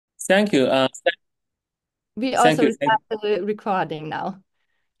Thank you. We Thank also you. start the recording now.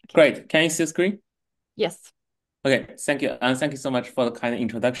 Okay. Great. Can you see the screen? Yes. Okay. Thank you. Thank you so much for the kind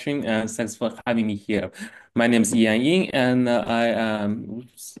introduction, and thanks for having me here. My name is Yian Yin, and I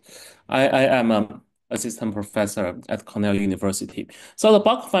am an assistant professor at Cornell University. So the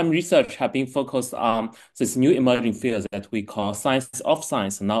bulk of my research have been focused on this new emerging field that we call science of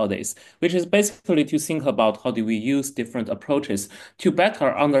science nowadays, which is basically to think about how do we use different approaches to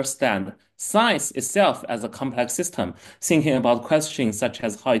better understand science itself as a complex system, thinking about questions such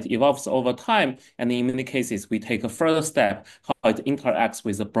as how it evolves over time, and in many cases, we take a further step, how it interacts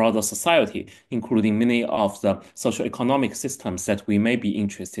with the broader society, including many of the socio-economic systems that we may be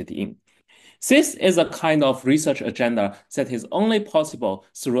interested in. This is a kind of research agenda that is only possible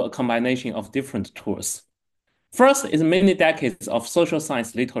through a combination of different tools. First is many decades of social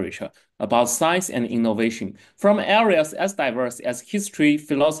science literature about science and innovation from areas as diverse as history,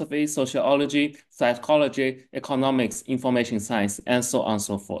 philosophy, sociology, psychology, economics, information science, and so on and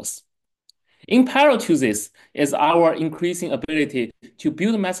so forth. In parallel to this is our increasing ability to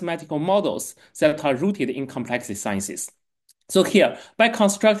build mathematical models that are rooted in complex sciences. So here, by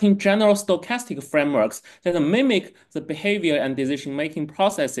constructing general stochastic frameworks that mimic the behavior and decision-making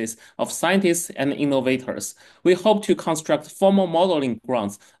processes of scientists and innovators, we hope to construct formal modeling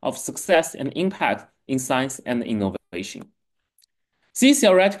grounds of success and impact in science and innovation. These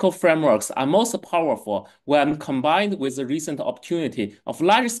theoretical frameworks are most powerful when combined with the recent opportunity of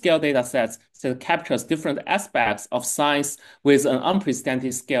large-scale data sets that captures different aspects of science with an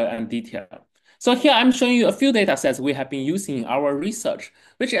unprecedented scale and detail. So here I'm showing you a few data sets we have been using in our research,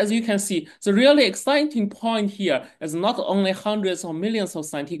 which as you can see, the really exciting point here is not only hundreds or millions of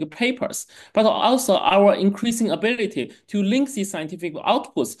scientific papers, but also our increasing ability to link these scientific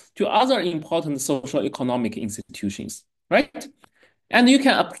outputs to other important social economic institutions, right? And you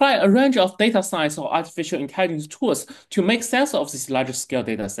can apply a range of data science or artificial intelligence tools to make sense of these large scale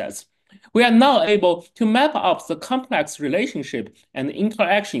data sets. We are now able to map out the complex relationship and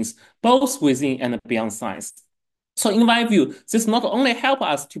interactions both within and beyond science. So in my view, this not only helps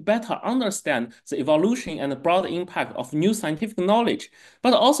us to better understand the evolution and broad impact of new scientific knowledge,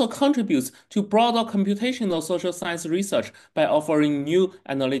 but also contributes to broader computational social science research by offering new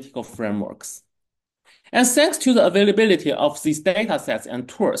analytical frameworks. And thanks to the availability of these datasets and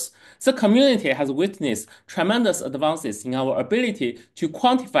tools, the community has witnessed tremendous advances in our ability to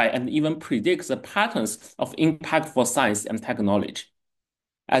quantify and even predict the patterns of impact for science and technology,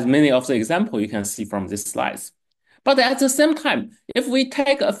 as many of the examples you can see from these slides. But at the same time, if we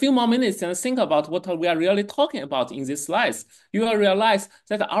take a few more minutes and think about what we are really talking about in these slides, you will realize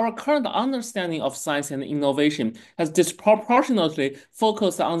that our current understanding of science and innovation has disproportionately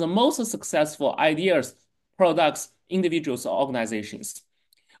focused on the most successful ideas, products, individuals, or organizations,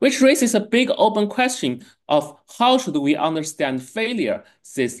 which raises a big open question of how should we understand failure,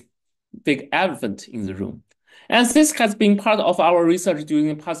 this big elephant in the room. And this has been part of our research during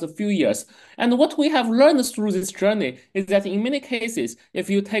the past few years. And what we have learned through this journey is that in many cases, if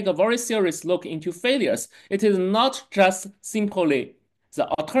you take a very serious look into failures, it is not just simply the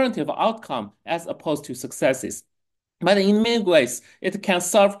alternative outcome as opposed to successes. But in many ways, it can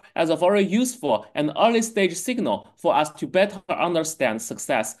serve as a very useful and early stage signal for us to better understand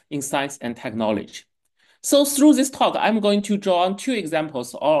success in science and technology. So through this talk, I'm going to draw on two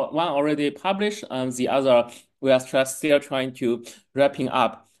examples, or one already published, and the other we are still trying to wrapping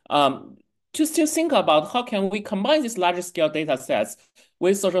up. To still think about how can we combine these large scale data sets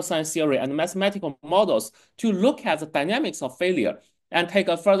with social science theory and mathematical models to look at the dynamics of failure and take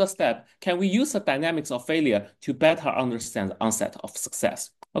a further step. Can we use the dynamics of failure to better understand the onset of success?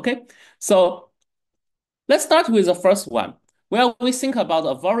 Okay, so let's start with the first one, where we think about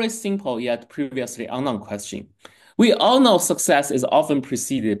a very simple yet previously unknown question. We all know success is often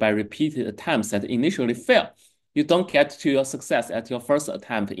preceded by repeated attempts that initially fail. You don't get to your success at your first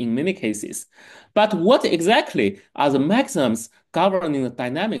attempt in many cases. But what exactly are the mechanisms governing the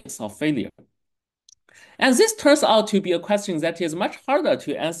dynamics of failure? And this turns out to be a question that is much harder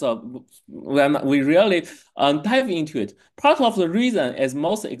to answer when we really dive into it. Part of the reason is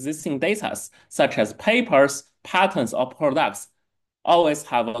most existing data, such as papers, patents, or products, always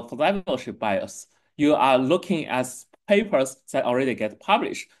have a survivorship bias. You are looking at papers that already get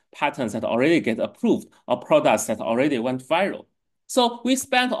published, patents that already get approved, or products that already went viral. So we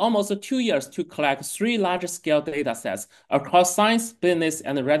spent almost 2 years to collect three large-scale data sets across science, business,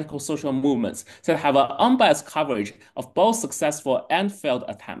 and radical social movements that have an unbiased coverage of both successful and failed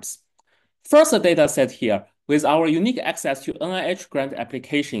attempts. First data set here, with our unique access to NIH grant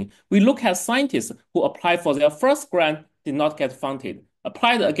application, we look at scientists who applied for their first grant, did not get funded,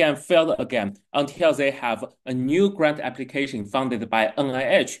 applied again, failed again, until they have a new grant application funded by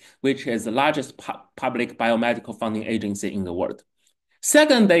NIH, which is the largest public biomedical funding agency in the world.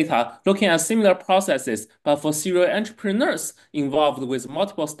 Second data, looking at similar processes, but for serial entrepreneurs involved with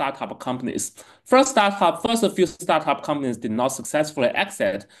multiple startup companies. First few startup companies did not successfully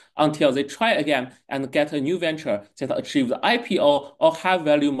exit until they try again and get a new venture that achieved IPO or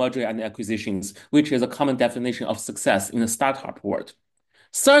high-value merger and acquisitions, which is a common definition of success in the startup world.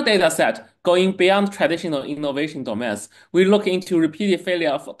 Third data set, going beyond traditional innovation domains, we look into repeated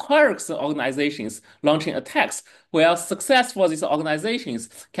failure of quarks organizations launching attacks, where success for these organizations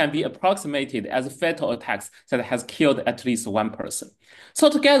can be approximated as fatal attacks that has killed at least one person. So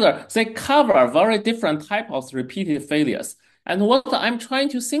together, they cover very different types of repeated failures. And what I'm trying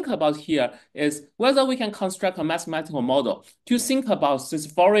to think about here is whether we can construct a mathematical model to think about these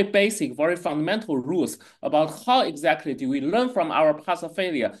very basic, very fundamental rules about how exactly do we learn from our past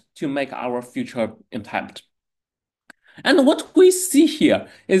failure to make our future attempt. And what we see here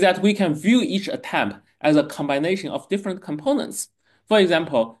is that we can view each attempt as a combination of different components. For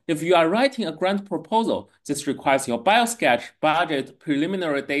example, if you are writing a grant proposal, this requires your biosketch, budget,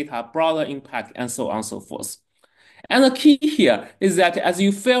 preliminary data, broader impact, and so on and so forth. And the key here is that as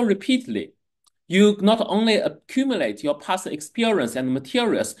you fail repeatedly, you not only accumulate your past experience and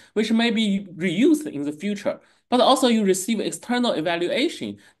materials, which may be reused in the future, but also you receive external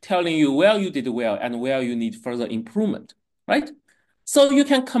evaluation telling you where you did well and where you need further improvement, right? So you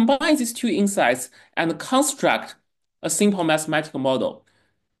can combine these two insights and construct a simple mathematical model.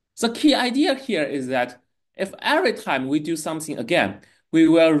 The key idea here is that if every time we do something again, we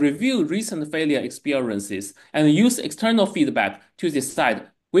will review recent failure experiences and use external feedback to decide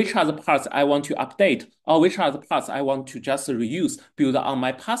which are the parts I want to update or which are the parts I want to just reuse, build on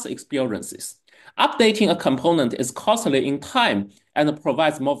my past experiences. Updating a component is costly in time and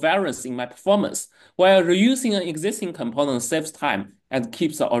provides more variance in my performance, while reusing an existing component saves time and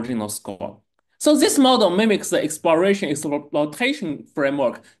keeps the original score. So this model mimics the exploitation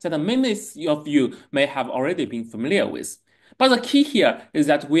framework that many of you may have already been familiar with. But the key here is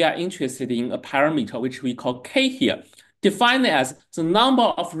that we are interested in a parameter which we call K here, defined as the number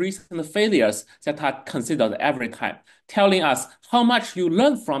of recent failures that are considered every time, telling us how much you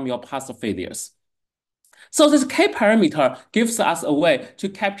learn from your past failures. So this K parameter gives us a way to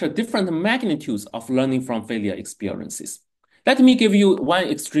capture different magnitudes of learning from failure experiences. Let me give you one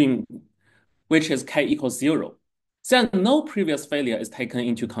extreme, which is K equals 0. Then no previous failure is taken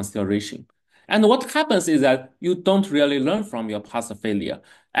into consideration. And what happens is that you don't really learn from your past failure.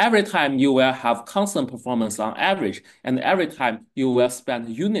 Every time you will have constant performance on average, and every time you will spend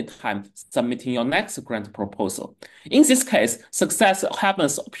unit time submitting your next grant proposal. In this case, success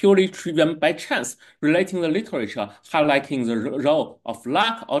happens purely driven by chance, relating the literature highlighting the role of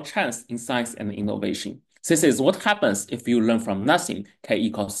luck or chance in science and innovation. This is what happens if you learn from nothing, K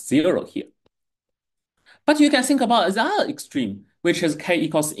equals 0 here. But you can think about the other extreme, which is K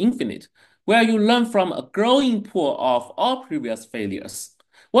equals infinite, where you learn from a growing pool of all previous failures.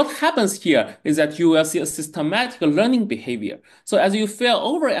 What happens here is that you will see a systematic learning behavior. So as you fail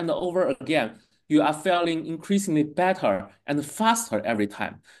over and over again, you are failing increasingly better and faster every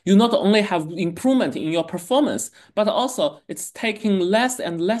time. You not only have improvement in your performance, but also it's taking less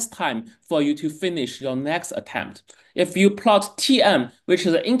and less time for you to finish your next attempt. If you plot Tm, which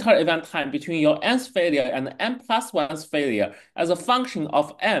is the inter-event time between your nth failure and n plus 1's failure, as a function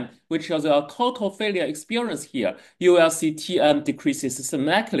of m, which is your total failure experience here, you will see Tm decreases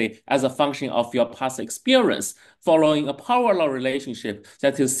systematically as a function of your past experience, following a power law relationship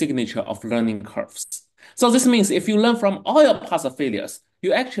that is signature of learning curves. So this means if you learn from all your past failures,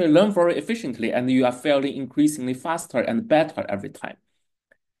 you actually learn very efficiently and you are failing increasingly faster and better every time.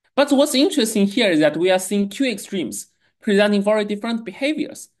 But what's interesting here is that we are seeing two extremes presenting very different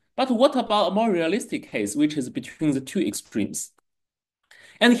behaviors. But what about a more realistic case, which is between the two extremes?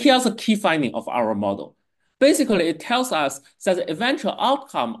 And here's a key finding of our model. Basically, it tells us that the eventual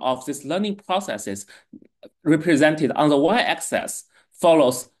outcome of these learning processes represented on the y-axis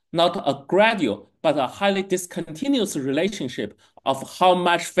follows not a gradual, but a highly discontinuous relationship of how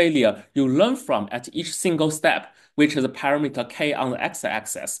much failure you learn from at each single step, which is the parameter k on the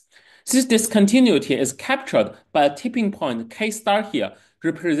x-axis. This discontinuity is captured by a tipping point k star here,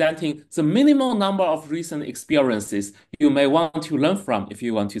 representing the minimal number of recent experiences you may want to learn from if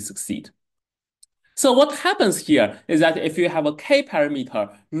you want to succeed. So what happens here is that if you have a k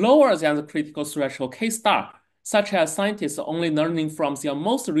parameter lower than the critical threshold k star, such as scientists only learning from their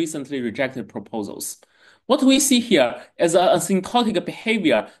most recently rejected proposals, what we see here is a asymptotic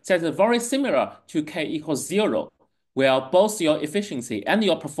behavior that is very similar to k equals 0, where both your efficiency and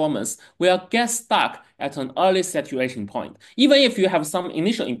your performance will get stuck at an early saturation point. Even if you have some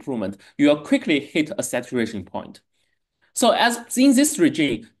initial improvement, you will quickly hit a saturation point. So as in this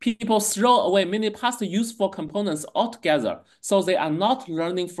regime, people throw away many past useful components altogether, so they are not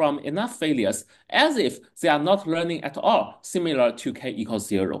learning from enough failures, as if they are not learning at all, similar to k equals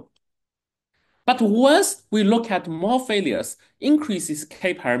 0. But once we look at more failures, increases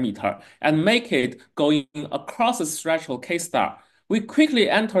k parameter, and make it going across the threshold k star, we quickly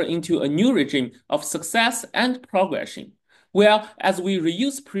enter into a new regime of success and progression, where as we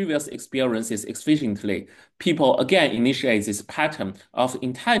reuse previous experiences efficiently, people again initiate this pattern of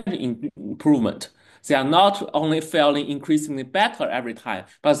intelligent improvement. They are not only failing increasingly better every time,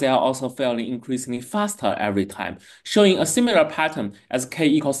 but they are also failing increasingly faster every time, showing a similar pattern as k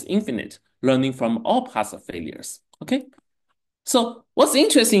equals infinite, learning from all past failures. Okay? So what's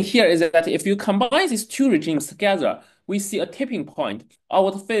interesting here is that if you combine these two regimes together, we see a tipping point, or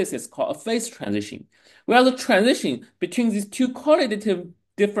what physicists call a phase transition, where the transition between these two qualitative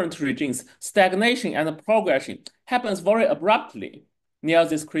different regimes, stagnation and progression, happens very abruptly near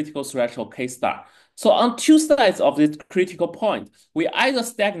this critical threshold K star. So on two sides of this critical point, we either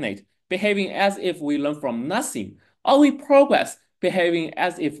stagnate, behaving as if we learn from nothing, or we progress, behaving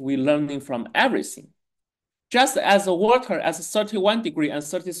as if we're learning from everything. Just as the water at 31 degree and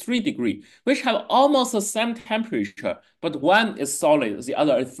 33 degree, which have almost the same temperature, but one is solid, the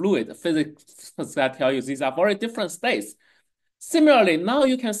other is fluid. Physics that tell you these are very different states. Similarly, now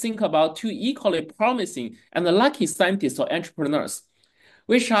you can think about two equally promising and lucky scientists or entrepreneurs,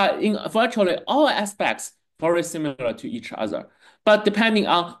 which are in virtually all aspects very similar to each other. But depending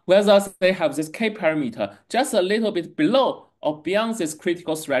on whether they have this K parameter just a little bit below or beyond this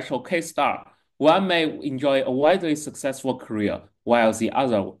critical threshold K star, one may enjoy a widely successful career while the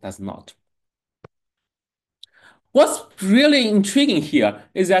other does not. What's really intriguing here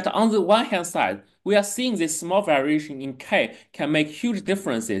is that on the one hand side, we are seeing this small variation in K can make huge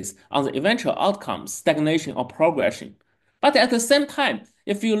differences on the eventual outcomes, stagnation or progression. But at the same time,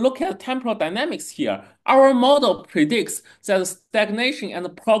 if you look at temporal dynamics here, our model predicts that stagnation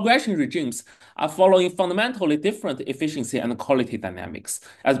and progression regimes are following fundamentally different efficiency and quality dynamics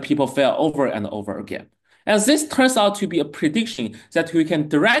as people fail over and over again. And this turns out to be a prediction that we can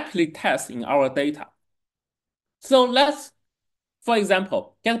directly test in our data. So let's, for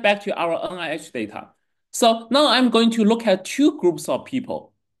example, get back to our NIH data. So now I'm going to look at two groups of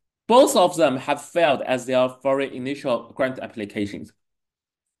people. Both of them have failed as their very initial grant applications.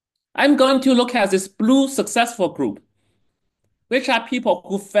 I'm going to look at this blue successful group, which are people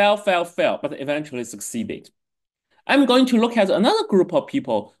who fail, but eventually succeeded. I'm going to look at another group of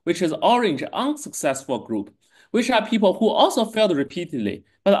people, which is orange unsuccessful group, which are people who also failed repeatedly,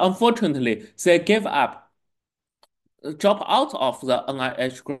 but unfortunately they gave up, drop out of the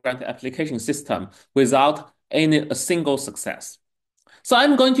NIH grant application system without a single success. So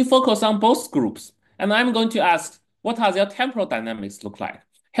I'm going to focus on both groups, and I'm going to ask, what are their temporal dynamics look like?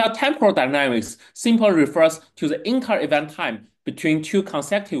 Here, temporal dynamics simply refers to the inter-event time between two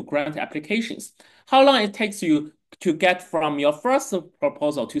consecutive grant applications. How long it takes you to get from your first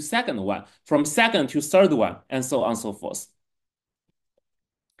proposal to second one, from second to third one, and so on and so forth.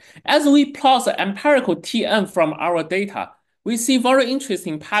 As we plot the empirical Tn from our data, we see very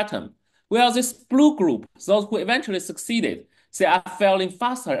interesting pattern. Where this blue group, those who eventually succeeded, they are failing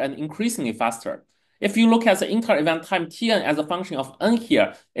faster and increasingly faster. If you look at the inter-event time Tn as a function of n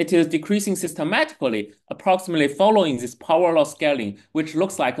here, it is decreasing systematically, approximately following this power law scaling, which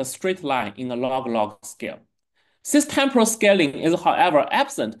looks like a straight line in a log-log scale. This temporal scaling is, however,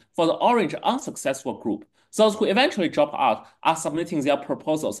 absent for the orange unsuccessful group. Those who eventually drop out are submitting their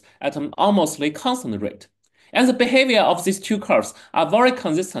proposals at an almost constant rate. And the behavior of these two curves are very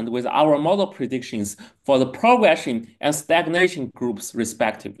consistent with our model predictions for the progression and stagnation groups,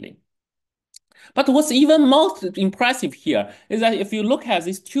 respectively. But what's even most impressive here is that if you look at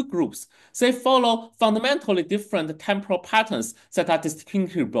these two groups, they follow fundamentally different temporal patterns that are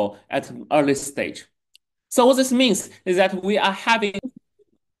distinguishable at an early stage. So what this means is that we are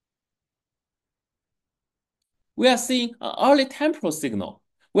seeing an early temporal signal.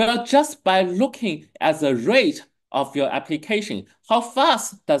 Well, just by looking at the rate of your application, how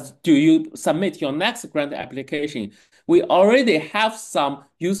fast do you submit your next grant application? We already have some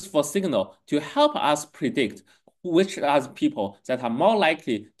useful signal to help us predict which are the people that are more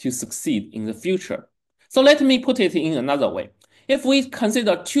likely to succeed in the future. So let me put it in another way. If we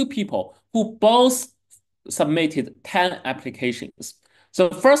consider two people who both submitted 10 applications, the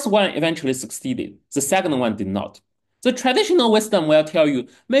first one eventually succeeded, the second one did not. The traditional wisdom will tell you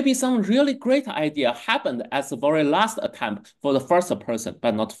maybe some really great idea happened as the very last attempt for the first person,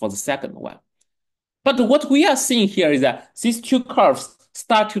 but not for the second one. But what we are seeing here is that these two curves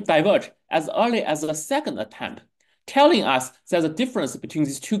start to diverge as early as the second attempt, telling us that the difference between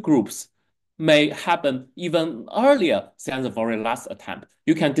these two groups may happen even earlier than the very last attempt.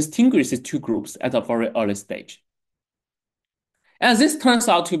 You can distinguish these two groups at a very early stage. And this turns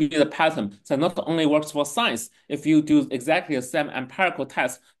out to be the pattern that not only works for science. If you do exactly the same empirical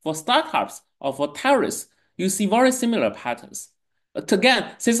test for startups or for terrorists, you see very similar patterns. But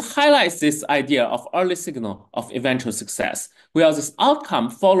again, this highlights this idea of early signal of eventual success, where this outcome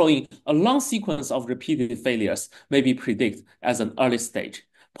following a long sequence of repeated failures may be predicted as an early stage,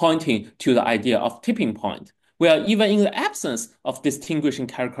 pointing to the idea of tipping point, where even in the absence of distinguishing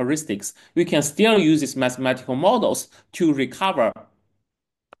characteristics, we can still use these mathematical models to recover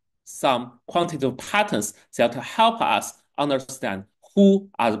some quantitative patterns that help us understand who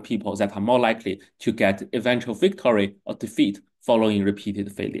are the people that are more likely to get eventual victory or defeat following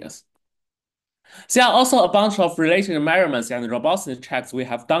repeated failures. There are also a bunch of related measurements and robustness checks we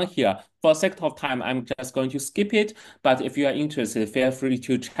have done here. For sake of time, I'm just going to skip it. But if you are interested, feel free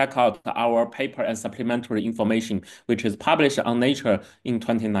to check out our paper and supplementary information, which is published on Nature in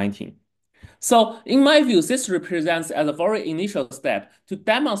 2019. So in my view, this represents as a very initial step to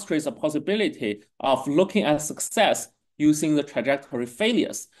demonstrate the possibility of looking at success using the trajectory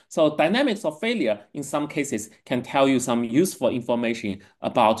failures. So dynamics of failure in some cases can tell you some useful information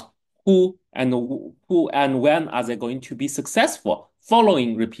about who and when are they going to be successful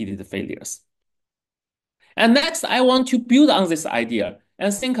following repeated failures. And next, I want to build on this idea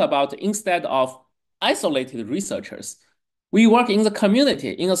and think about instead of isolated researchers, we work in the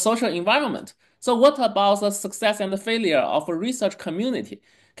community, in a social environment. So what about the success and the failure of a research community?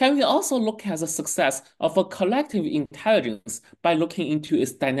 Can we also look at the success of a collective intelligence by looking into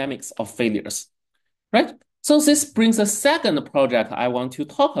its dynamics of failures, right? So this brings a second project I want to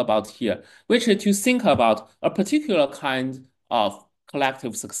talk about here, which is to think about a particular kind of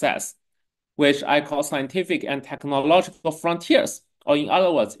collective success, which I call scientific and technological frontiers. Or in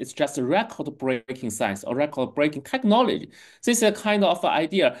other words, it's just a record-breaking science or record-breaking technology. This is a kind of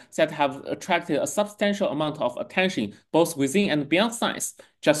idea that have attracted a substantial amount of attention both within and beyond science.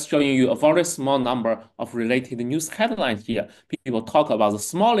 Just showing you a very small number of related news headlines here. People talk about the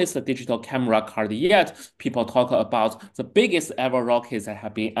smallest digital camera card yet. People talk about the biggest ever rockets that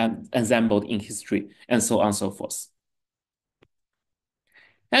have been assembled in history, and so on and so forth.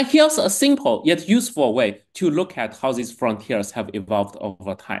 And here's a simple yet useful way to look at how these frontiers have evolved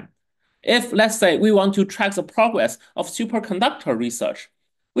over time. If, let's say, we want to track the progress of superconductor research,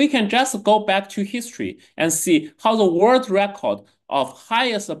 we can just go back to history and see how the world record of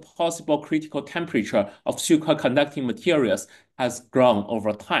highest possible critical temperature of superconducting materials has grown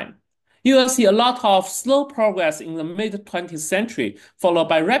over time. You will see a lot of slow progress in the mid-20th century, followed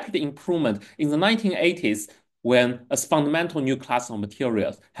by rapid improvement in the 1980s when a fundamental new class of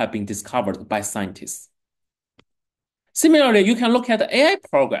materials have been discovered by scientists. Similarly, you can look at the AI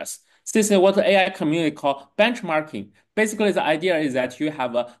progress. This is what the AI community call benchmarking. Basically, the idea is that you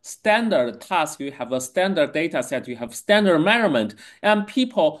have a standard task, you have a standard data set, you have standard measurement, and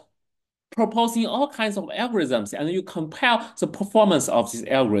people proposing all kinds of algorithms, and you compare the performance of this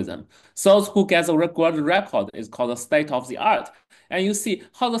algorithm. Those who get the world record is called the state of the art. And you see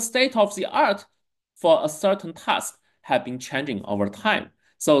how the state of the art for a certain task have been changing over time.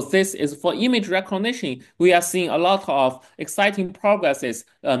 So this is for image recognition. We are seeing a lot of exciting progresses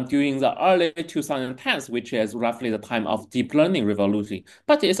during the early 2010s, which is roughly the time of deep learning revolution.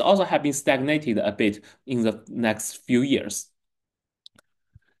 But it's also have been stagnated a bit in the next few years.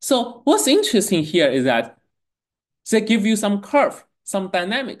 So what's interesting here is that they give you some curve, some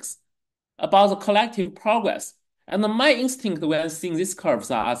dynamics about the collective progress. And my instinct when seeing these curves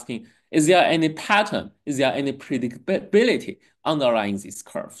are asking, is there any pattern? Is there any predictability underlying these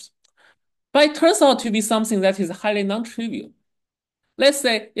curves? But it turns out to be something that is highly non-trivial. Let's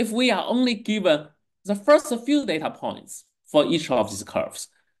say if we are only given the first few data points for each of these curves,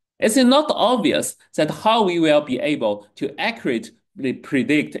 it's not obvious that how we will be able to accurately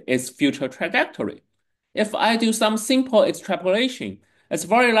predict its future trajectory. If I do some simple extrapolation, it's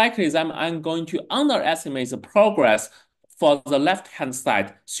very likely that I'm going to underestimate the progress for the left-hand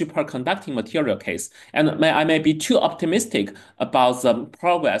side superconducting material case, and I may be too optimistic about the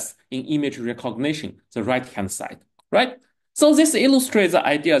progress in image recognition, the right-hand side, right? So this illustrates the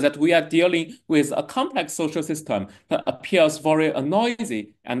idea that we are dealing with a complex social system that appears very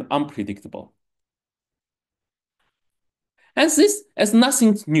noisy and unpredictable. And this is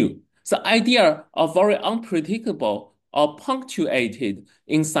nothing new. The idea of very unpredictable or punctuated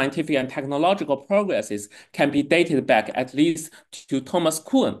in scientific and technological progresses can be dated back at least to Thomas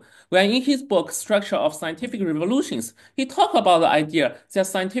Kuhn, where in his book Structure of Scientific Revolutions, he talked about the idea that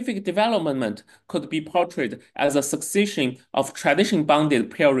scientific development could be portrayed as a succession of tradition-bounded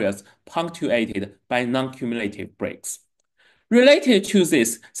periods punctuated by non-cumulative breaks. Related to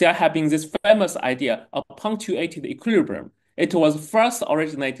this, there have been this famous idea of punctuated equilibrium. It was first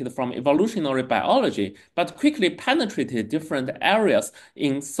originated from evolutionary biology, but quickly penetrated different areas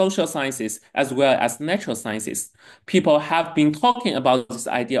in social sciences as well as natural sciences. People have been talking about this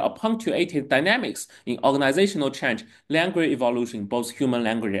idea of punctuated dynamics in organizational change, language evolution, both human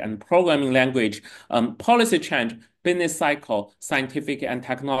language and programming language, policy change, business cycle, scientific and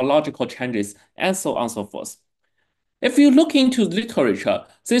technological changes, and so on and so forth. If you look into literature,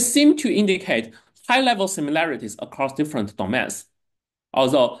 they seem to indicate high-level similarities across different domains,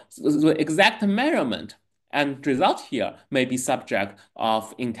 although the exact measurement and result here may be subject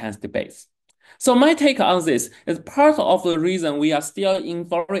of intense debates. So my take on this is part of the reason we are still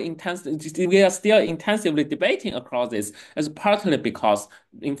intensively debating across this is partly because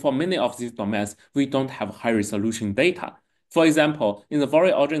for many of these domains, we don't have high resolution data. For example, in the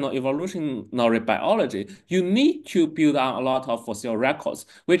very original evolutionary biology, you need to build on a lot of fossil records,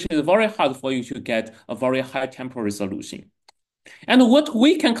 which is very hard for you to get a very high temporal resolution. And what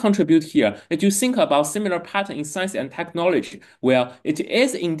we can contribute here is to think about similar pattern in science and technology, where it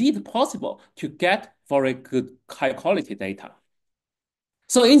is indeed possible to get very good high quality data.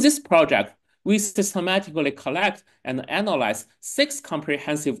 So in this project, we systematically collect and analyze 6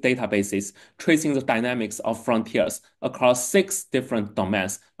 comprehensive databases tracing the dynamics of frontiers across 6 different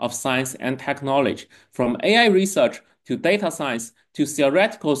domains of science and technology, from AI research to data science to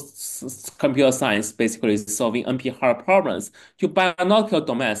theoretical computer science, basically solving NP-hard problems, to biological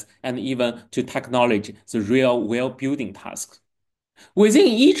domains, and even to technology, the real well-building tasks. Within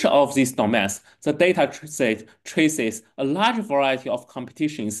each of these domains, the data set traces a large variety of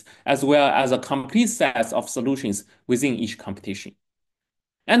competitions as well as a complete set of solutions within each competition.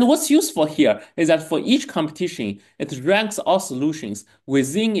 And what's useful here is that for each competition, it ranks all solutions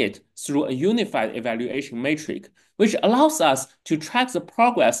within it through a unified evaluation matrix, which allows us to track the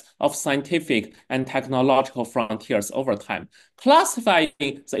progress of scientific and technological frontiers over time, classifying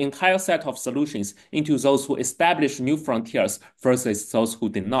the entire set of solutions into those who established new frontiers versus those who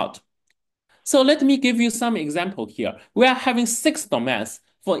did not. So let me give you some example here. We are having 6 domains.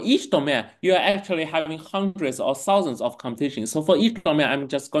 For each domain, you are actually having hundreds or thousands of competitions. So for each domain, I'm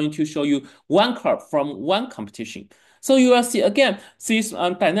just going to show you one curve from one competition. So you will see again, these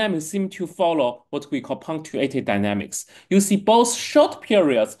dynamics seem to follow what we call punctuated dynamics. You see both short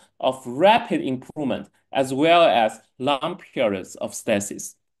periods of rapid improvement as well as long periods of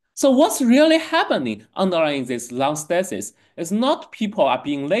stasis. So what's really happening underlying this long stasis is not people are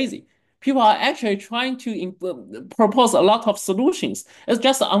being lazy. People are actually trying to propose a lot of solutions. It's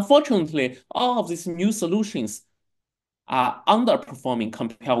just unfortunately, all of these new solutions are underperforming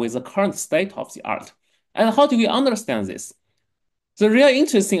compared with the current state of the art. And how do we understand this? The real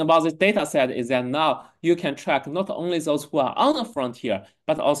interesting about this data set is that now you can track not only those who are on the frontier,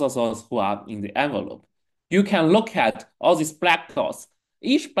 but also those who are in the envelope. You can look at all these black dots,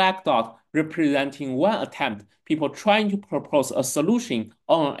 each black dot representing one attempt, people trying to propose a solution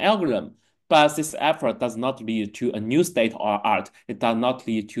on an algorithm. But this effort does not lead to a new state or art. It does not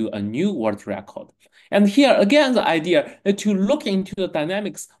lead to a new world record. And here again, the idea is to look into the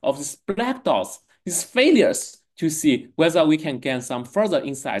dynamics of these black dots, these failures, to see whether we can gain some further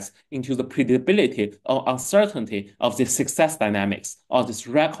insights into the predictability or uncertainty of the success dynamics or this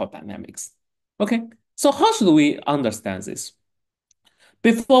record dynamics. Okay, so how should we understand this?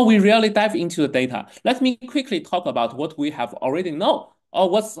 Before we really dive into the data, let me quickly talk about what we have already known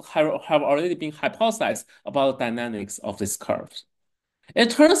or what have already been hypothesized about the dynamics of these curves. It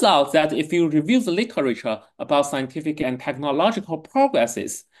turns out that if you review the literature about scientific and technological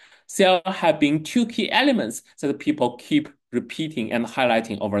progresses, there have been 2 key elements that people keep repeating and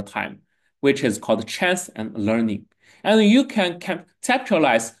highlighting over time, which is called chance and learning. And you can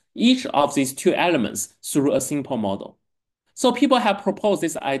conceptualize each of these 2 elements through a simple model. So people have proposed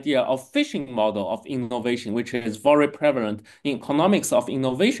this idea of fishing model of innovation, which is very prevalent in economics of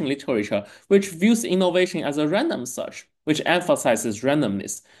innovation literature, which views innovation as a random search, which emphasizes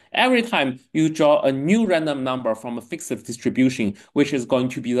randomness. Every time you draw a new random number from a fixed distribution, which is going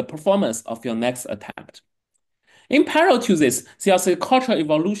to be the performance of your next attempt. In parallel to this, there's a cultural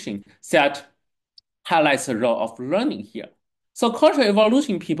evolution that highlights the role of learning here. So cultural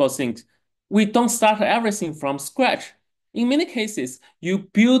evolution, people think we don't start everything from scratch. In many cases, you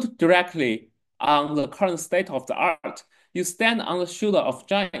build directly on the current state of the art. You stand on the shoulder of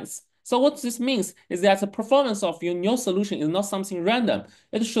giants. So what this means is that the performance of your new solution is not something random.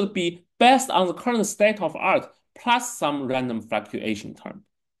 It should be based on the current state of art plus some random fluctuation term.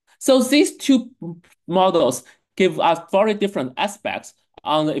 So these two models give us very different aspects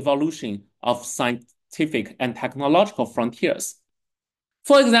on the evolution of scientific and technological frontiers.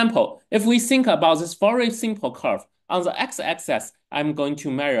 For example, if we think about this very simple curve, on the x-axis, I'm going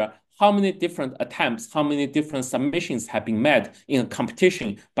to measure how many different attempts, how many different submissions have been made in a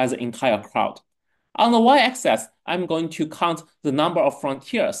competition by the entire crowd. On the y-axis, I'm going to count the number of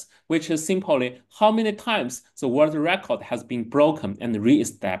frontiers, which is simply how many times the world record has been broken and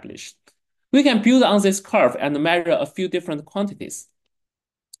re-established. We can build on this curve and measure a few different quantities.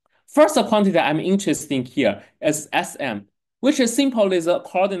 First quantity I'm interested in here is Sm, which is simply the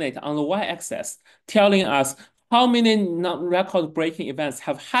coordinate on the y-axis, telling us how many record-breaking events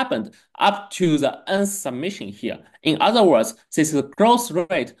have happened up to the nth submission here. In other words, this is the growth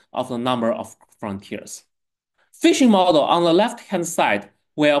rate of the number of frontiers. Fishing model on the left-hand side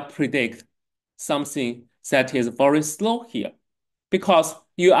will predict something that is very slow here because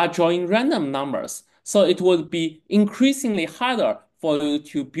you are drawing random numbers. So it would be increasingly harder for you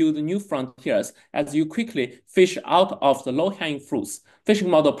to build new frontiers as you quickly fish out of the low-hanging fruits. Fishing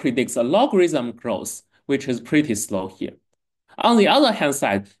model predicts a logarithm growth, which is pretty slow here. On the other hand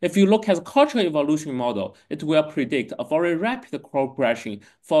side, if you look at the cultural evolution model, it will predict a very rapid progression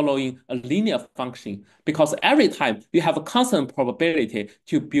following a linear function because every time you have a constant probability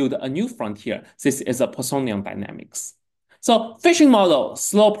to build a new frontier. This is a Poissonian dynamics. So fishing model,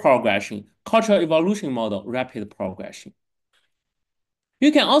 slow progression, cultural evolution model, rapid progression.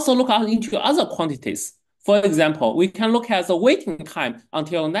 You can also look out into other quantities. For example, we can look at the waiting time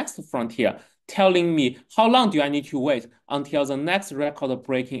until the next frontier, telling me how long do I need to wait until the next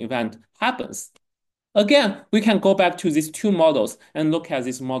record-breaking event happens. Again, we can go back to these two models and look at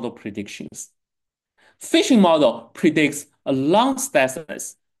these model predictions. Fishing model predicts a long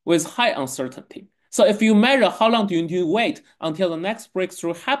stasis with high uncertainty. So if you measure how long do you need to wait until the next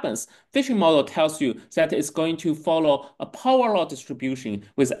breakthrough happens, fishing model tells you that it's going to follow a power law distribution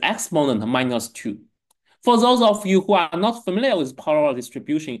with exponent -2. For those of you who are not familiar with power law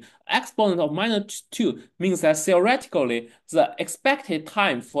distribution, exponent of -2 means that theoretically, the expected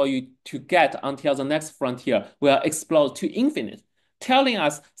time for you to get until the next frontier will explode to infinite, telling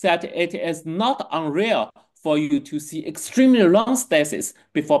us that it is not unreal for you to see extremely long stasis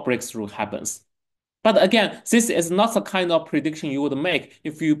before breakthrough happens. But again, this is not the kind of prediction you would make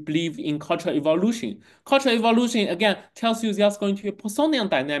if you believe in cultural evolution. Cultural evolution, again, tells you there's going to be Poissonian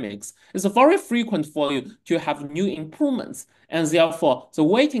dynamics. It's very frequent for you to have new improvements, and therefore the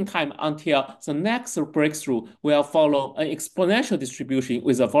waiting time until the next breakthrough will follow an exponential distribution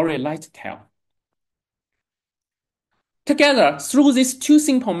with a very light tail. Together, through these two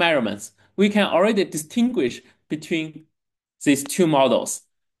simple measurements, we can already distinguish between these two models.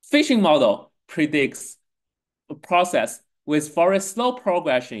 Fishing model predicts a process with very slow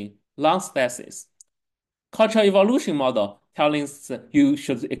progression, long stasis. Cultural evolution model telling you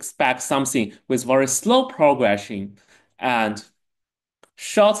should expect something with very slow progression and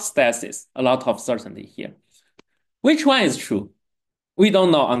short stasis, a lot of certainty here. Which one is true? We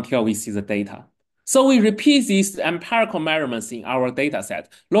don't know until we see the data. So we repeat these empirical measurements in our dataset,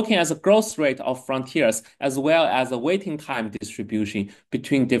 looking at the growth rate of frontiers as well as the waiting time distribution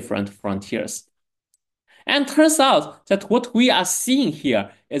between different frontiers. And turns out that what we are seeing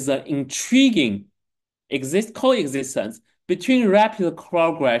here is an intriguing coexistence between rapid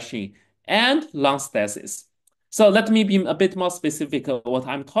progression and long stasis. So let me be a bit more specific of what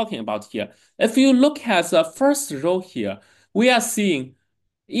I'm talking about here. If you look at the first row here, we are seeing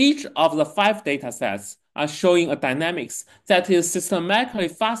each of the 5 datasets are showing a dynamics that is systematically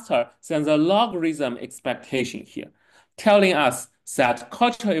faster than the logarithm expectation here, telling us that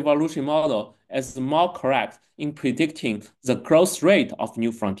cultural evolution model is more correct in predicting the growth rate of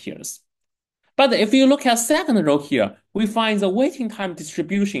new frontiers. But if you look at second row here, we find the waiting time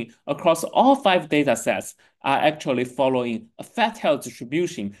distribution across all 5 datasets are actually following a fat tail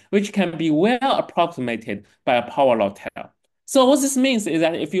distribution, which can be well approximated by a power law tail. So what this means is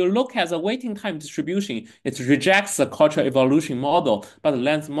that if you look at the waiting time distribution, it rejects the cultural evolution model, but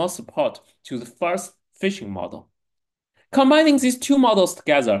lends more support to the first fishing model. Combining these two models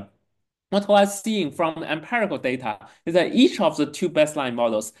together, what we're seeing from empirical data is that each of the two baseline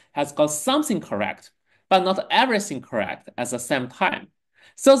models has got something correct, but not everything correct at the same time.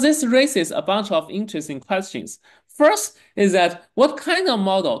 So this raises a bunch of interesting questions. First is that what kind of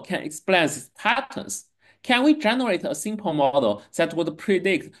model can explain these patterns? can we generate a simple model that would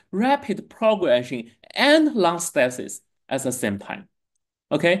predict rapid progression and long stasis at the same time?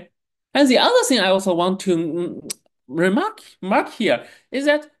 Okay. And the other thing I also want to mark here is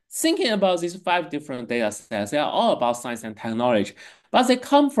that thinking about these five different data sets, they are all about science and technology, but they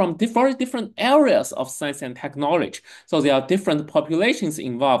come from very different areas of science and technology. So there are different populations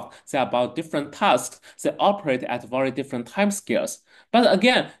involved. They are about different tasks. They operate at very different time scales. But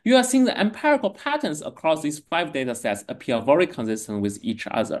again, you are seeing the empirical patterns across these five data sets appear very consistent with each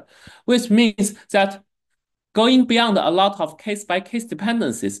other, which means that going beyond a lot of case-by-case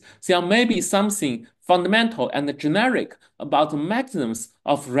dependencies, there may be something fundamental and generic about the mechanisms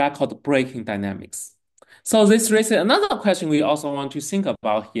of record-breaking dynamics. So this raises another question we also want to think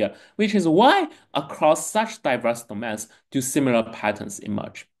about here, which is why across such diverse domains do similar patterns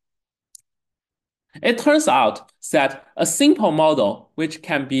emerge? It turns out that a simple model, which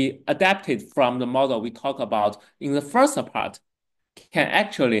can be adapted from the model we talk about in the first part, can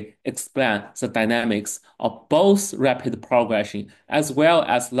actually explain the dynamics of both rapid progression as well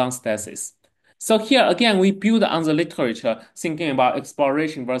as long stasis. So here again, we build on the literature, thinking about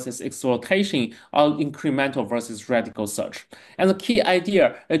exploration versus exploitation or incremental versus radical search. And the key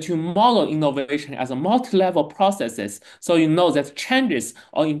idea is to model innovation as a multi-level processes, so you know that changes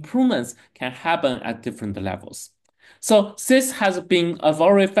or improvements can happen at different levels. So this has been a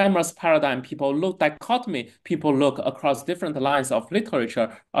very famous paradigm. People look dichotomy. People look across different lines of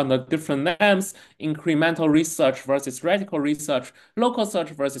literature under different names: incremental research versus radical research, local search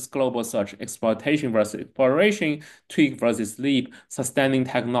versus global search, exploitation versus exploration, tweak versus leap, sustaining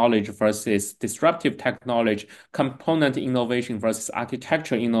technology versus disruptive technology, component innovation versus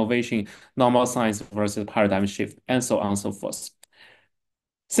architecture innovation, normal science versus paradigm shift, and so on and so forth.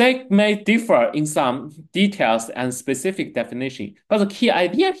 They may differ in some details and specific definition, but the key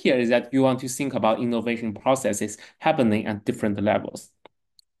idea here is that you want to think about innovation processes happening at different levels.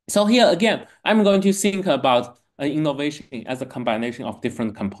 So here again, I'm going to think about innovation as a combination of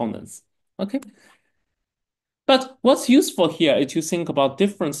different components. Okay. But what's useful here is to think about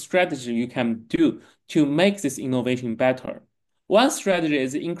different strategies you can do to make this innovation better. One strategy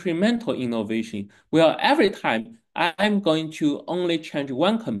is incremental innovation, where every time I'm going to only change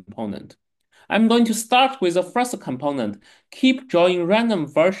one component. I'm going to start with the first component, keep drawing random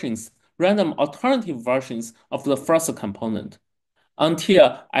versions, random alternative versions of the first component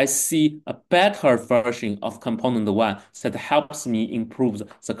until I see a better version of component one that helps me improve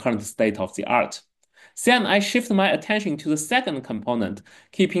the current state of the art. Then I shift my attention to the second component,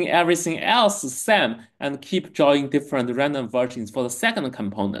 keeping everything else the same and keep drawing different random versions for the second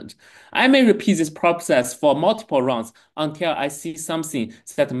component. I may repeat this process for multiple rounds until I see something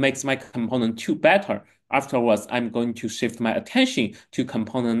that makes my component 2 better. Afterwards, I'm going to shift my attention to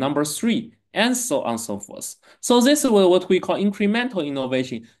component number 3, and so on and so forth. So this is what we call incremental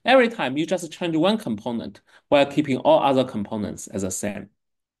innovation. Every time you just change one component while keeping all other components as the same.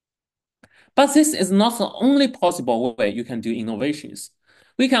 But this is not the only possible way you can do innovations.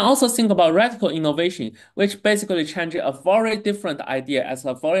 We can also think about radical innovation, which basically changes a very different idea at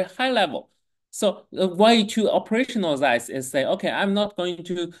a very high level. So the way to operationalize is say, okay, I'm not going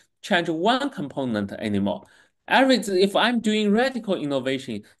to change one component anymore. If I'm doing radical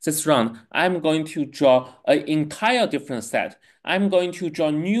innovation this round, I'm going to draw an entire different set. I'm going to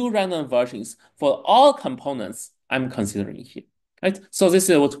draw new random versions for all components I'm considering here. Right? So this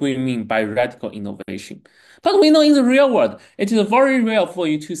is what we mean by radical innovation. But we know in the real world, it is very rare for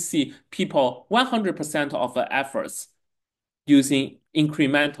you to see people 100% of the efforts using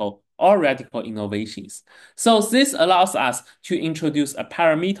incremental or radical innovations. So this allows us to introduce a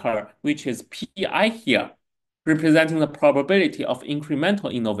parameter, which is PI here, representing the probability of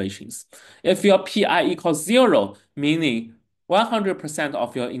incremental innovations. If your PI equals 0, meaning 100%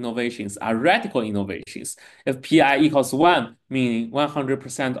 of your innovations are radical innovations. If PI equals 1, meaning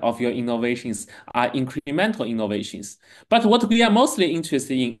 100% of your innovations are incremental innovations. But what we are mostly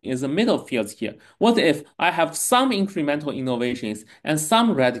interested in is the middle fields here. What if I have some incremental innovations and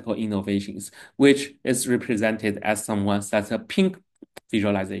some radical innovations, which is represented as someone that's a pink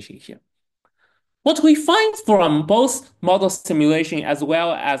visualization here. What we find from both model simulation as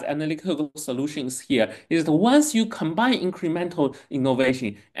well as analytical solutions here is that once you combine incremental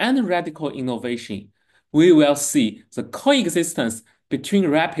innovation and radical innovation, we will see the coexistence between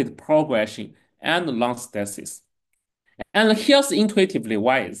rapid progression and long stasis. And here's intuitively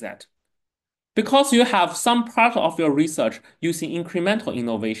why is that. Because you have some part of your research using incremental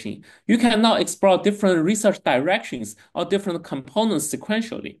innovation, you can now explore different research directions or different components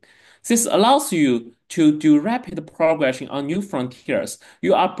sequentially. This allows you to do rapid progression on new frontiers.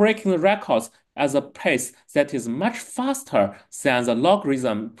 You are breaking the records at a pace that is much faster than the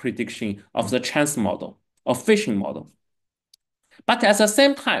logarithm prediction of the chance model or fishing model. But at the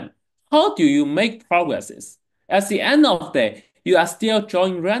same time, how do you make progresses? At the end of the day, you are still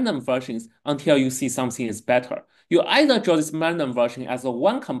drawing random versions until you see something is better. You either draw this random version as a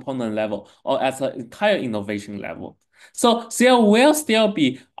one component level or as an entire innovation level. So there will still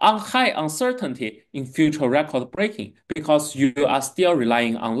be a high uncertainty in future record breaking because you are still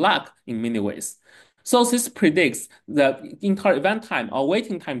relying on luck in many ways. So this predicts the inter-event time or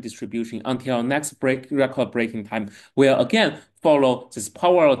waiting time distribution until next record breaking time will again follow this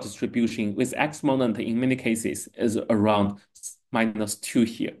power distribution with exponent in many cases is around -2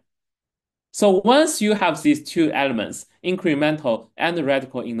 here. So once you have these two elements, incremental and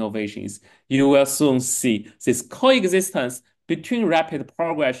radical innovations, you will soon see this coexistence between rapid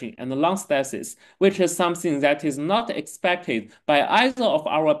progression and long stasis, which is something that is not expected by either of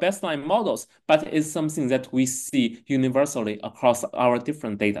our baseline models, but is something that we see universally across our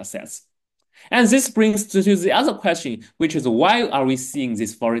different data sets. And this brings to the other question, which is why are we seeing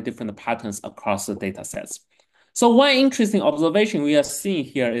these very different patterns across the data sets? So one interesting observation we are seeing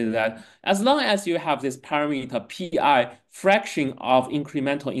here is that as long as you have this parameter pi fraction of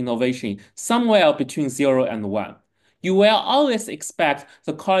incremental innovation somewhere between 0 and 1, you will always expect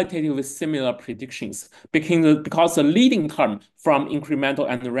the qualitative similar predictions because the leading term from incremental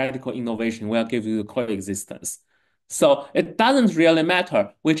and radical innovation will give you the coexistence. So it doesn't really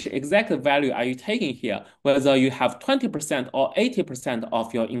matter which exact value are you taking here, whether you have 20% or 80%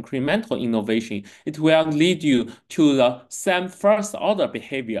 of your incremental innovation, it will lead you to the same first order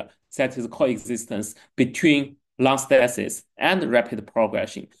behavior that is coexistence between long stasis and rapid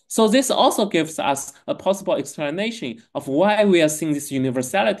progression. So this also gives us a possible explanation of why we are seeing this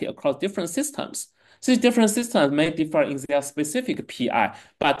universality across different systems. These different systems may differ in their specific PI,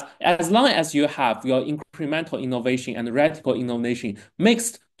 but as long as you have your incremental innovation and radical innovation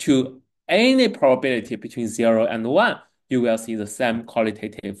mixed to any probability between 0 and 1, you will see the same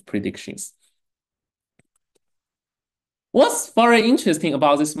qualitative predictions. What's very interesting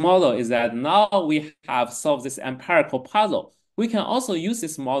about this model is that now we have solved this empirical puzzle. We can also use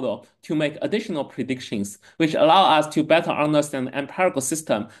this model to make additional predictions, which allow us to better understand the empirical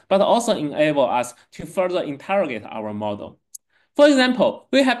system, but also enable us to further interrogate our model. For example,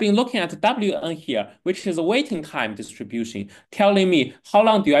 we have been looking at Wn here, which is a waiting time distribution, telling me how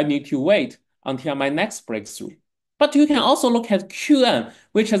long do I need to wait until my next breakthrough. But you can also look at Qn,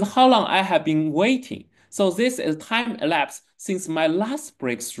 which is how long I have been waiting. So this is time elapsed since my last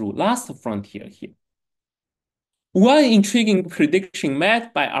breakthrough, last frontier here. One intriguing prediction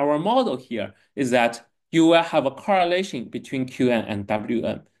made by our model here is that you will have a correlation between Qn and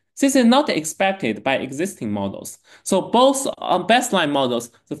Wn. This is not expected by existing models. So both baseline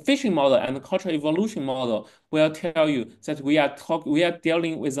models, the fishing model and the cultural evolution model, will tell you that we are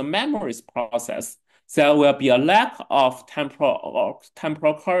dealing with a memories process. There will be a lack of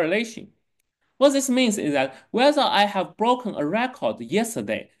temporal correlation. What this means is that whether I have broken a record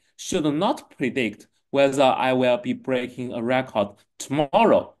yesterday should not predict whether I will be breaking a record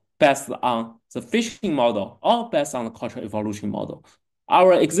tomorrow based on the fishing model or based on the cultural evolution model.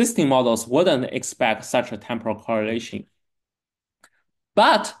 Our existing models wouldn't expect such a temporal correlation.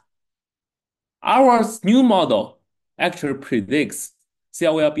 But our new model actually predicts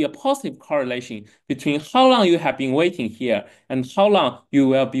there will be a positive correlation between how long you have been waiting here and how long you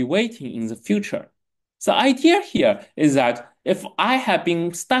will be waiting in the future. The idea here is that if I have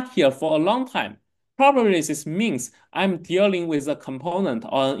been stuck here for a long time, probably this means I'm dealing with a component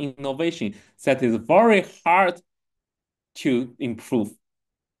or an innovation that is very hard to improve.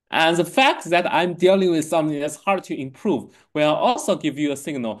 And the fact that I'm dealing with something that's hard to improve will also give you a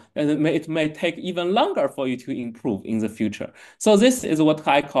signal that it may take even longer for you to improve in the future. So this is what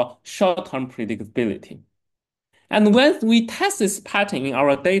I call short-term predictability. And when we test this pattern in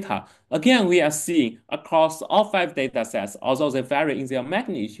our data, again, we are seeing across all 5 data sets, although they vary in their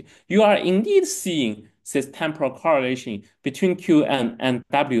magnitude, you are indeed seeing this temporal correlation between Qn and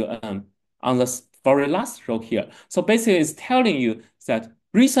Wn on the very last row here. So basically, it's telling you that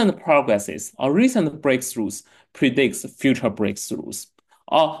recent progresses or recent breakthroughs predicts future breakthroughs.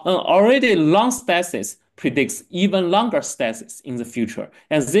 Or an already long stasis predicts even longer stasis in the future.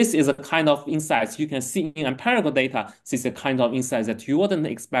 And this is a kind of insights you can see in empirical data. This is a kind of insight that you wouldn't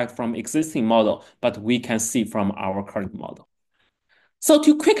expect from existing model, but we can see from our current model. So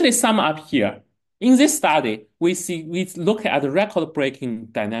to quickly sum up here, in this study, we look at record-breaking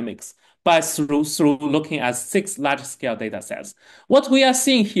dynamics through looking at 6 large-scale data sets. What we are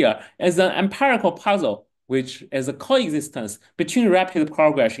seeing here is an empirical puzzle which is a coexistence between rapid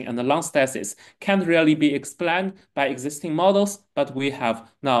progression and long stasis, can't really be explained by existing models, but we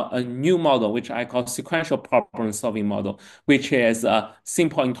have now a new model, which I call sequential problem-solving model, which is a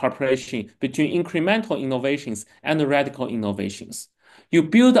simple interpretation between incremental innovations and radical innovations. You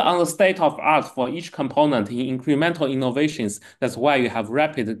build on the state of art for each component in incremental innovations. That's why you have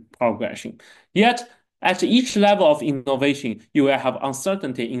rapid progression. Yet, at each level of innovation, you will have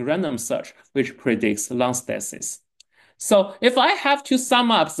uncertainty in random search, which predicts long stasis. So if I have to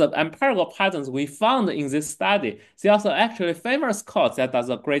sum up the empirical patterns we found in this study, there are actually famous quotes that does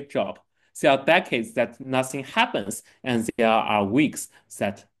a great job. There are decades that nothing happens, and there are weeks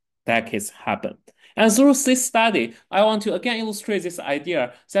that decades happen. And through this study, I want to again illustrate this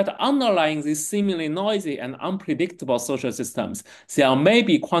idea that underlying these seemingly noisy and unpredictable social systems, there may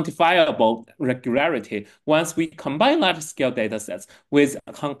be quantifiable regularity once we combine large-scale datasets with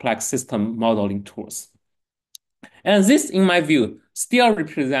complex system modeling tools. And this, in my view, still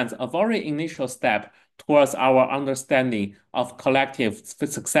represents a very initial step towards our understanding of collective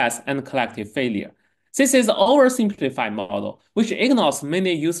success and collective failure. This is an oversimplified model, which ignores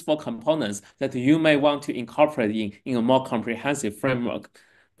many useful components that you may want to incorporate in a more comprehensive framework.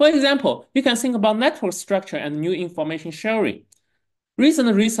 For example, you can think about network structure and new information sharing.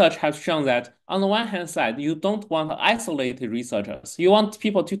 Recent research has shown that on the one hand side, you don't want isolated researchers. You want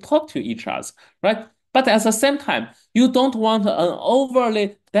people to talk to each other, right? But at the same time, you don't want an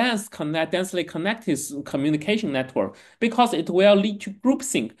overly densely connected communication network because it will lead to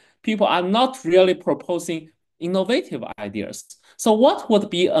groupthink. People are not really proposing innovative ideas. So what would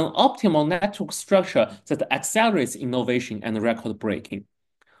be an optimal network structure that accelerates innovation and record breaking?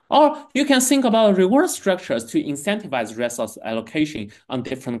 Or you can think about reward structures to incentivize resource allocation on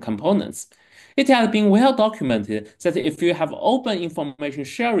different components. It has been well documented that if you have open information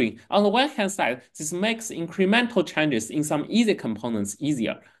sharing, on the one hand side, this makes incremental changes in some easy components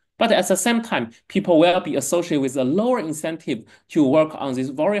easier. But at the same time, people will be associated with a lower incentive to work on these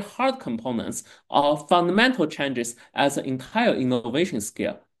very hard components or fundamental changes as an entire innovation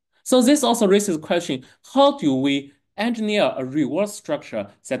scale. So this also raises the question, how do we engineer a reward structure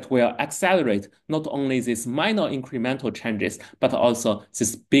that will accelerate not only these minor incremental changes, but also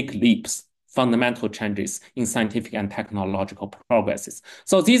these big leaps, fundamental changes in scientific and technological progresses.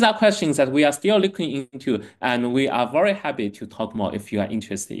 So these are questions that we are still looking into, and we are very happy to talk more if you are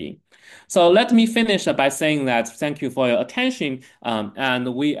interested in. So let me finish by saying that thank you for your attention.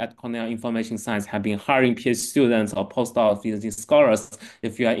 And we at Cornell Information Science have been hiring PhD students or postdoc visiting scholars.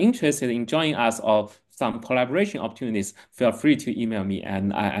 If you are interested in joining us or some collaboration opportunities, feel free to email me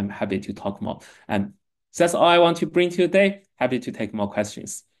and I am happy to talk more. And that's all I want to bring to you today. Happy to take more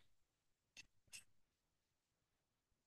questions.